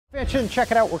Fanchon,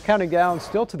 check it out. We're counting down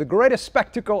still to the greatest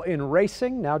spectacle in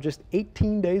racing, now just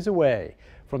 18 days away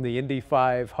from the Indy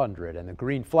 500 and the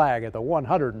green flag at the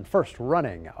 101st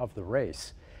running of the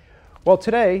race. Well,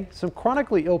 today, some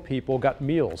chronically ill people got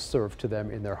meals served to them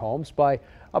in their homes by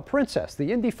a princess,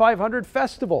 the Indy 500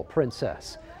 Festival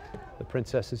princess. The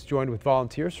princess is joined with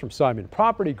volunteers from Simon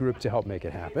Property Group to help make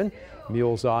it happen.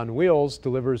 Meals on Wheels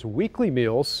delivers weekly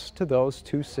meals to those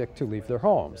too sick to leave their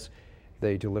homes.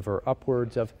 They deliver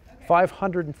upwards of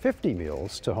 550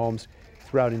 meals to homes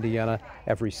throughout Indiana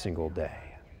every single day.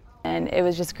 And it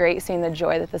was just great seeing the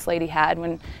joy that this lady had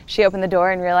when she opened the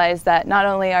door and realized that not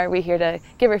only are we here to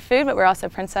give her food, but we're also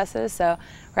princesses. So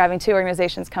we're having two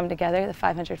organizations come together, the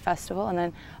 500 Festival and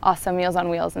then also Meals on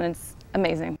Wheels, and it's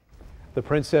amazing. The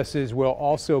princesses will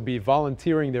also be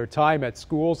volunteering their time at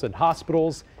schools and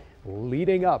hospitals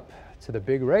leading up to the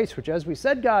big race, which, as we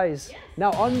said, guys,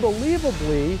 now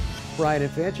unbelievably, Brian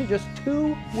and Fanchon, just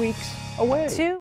 2 weeks away.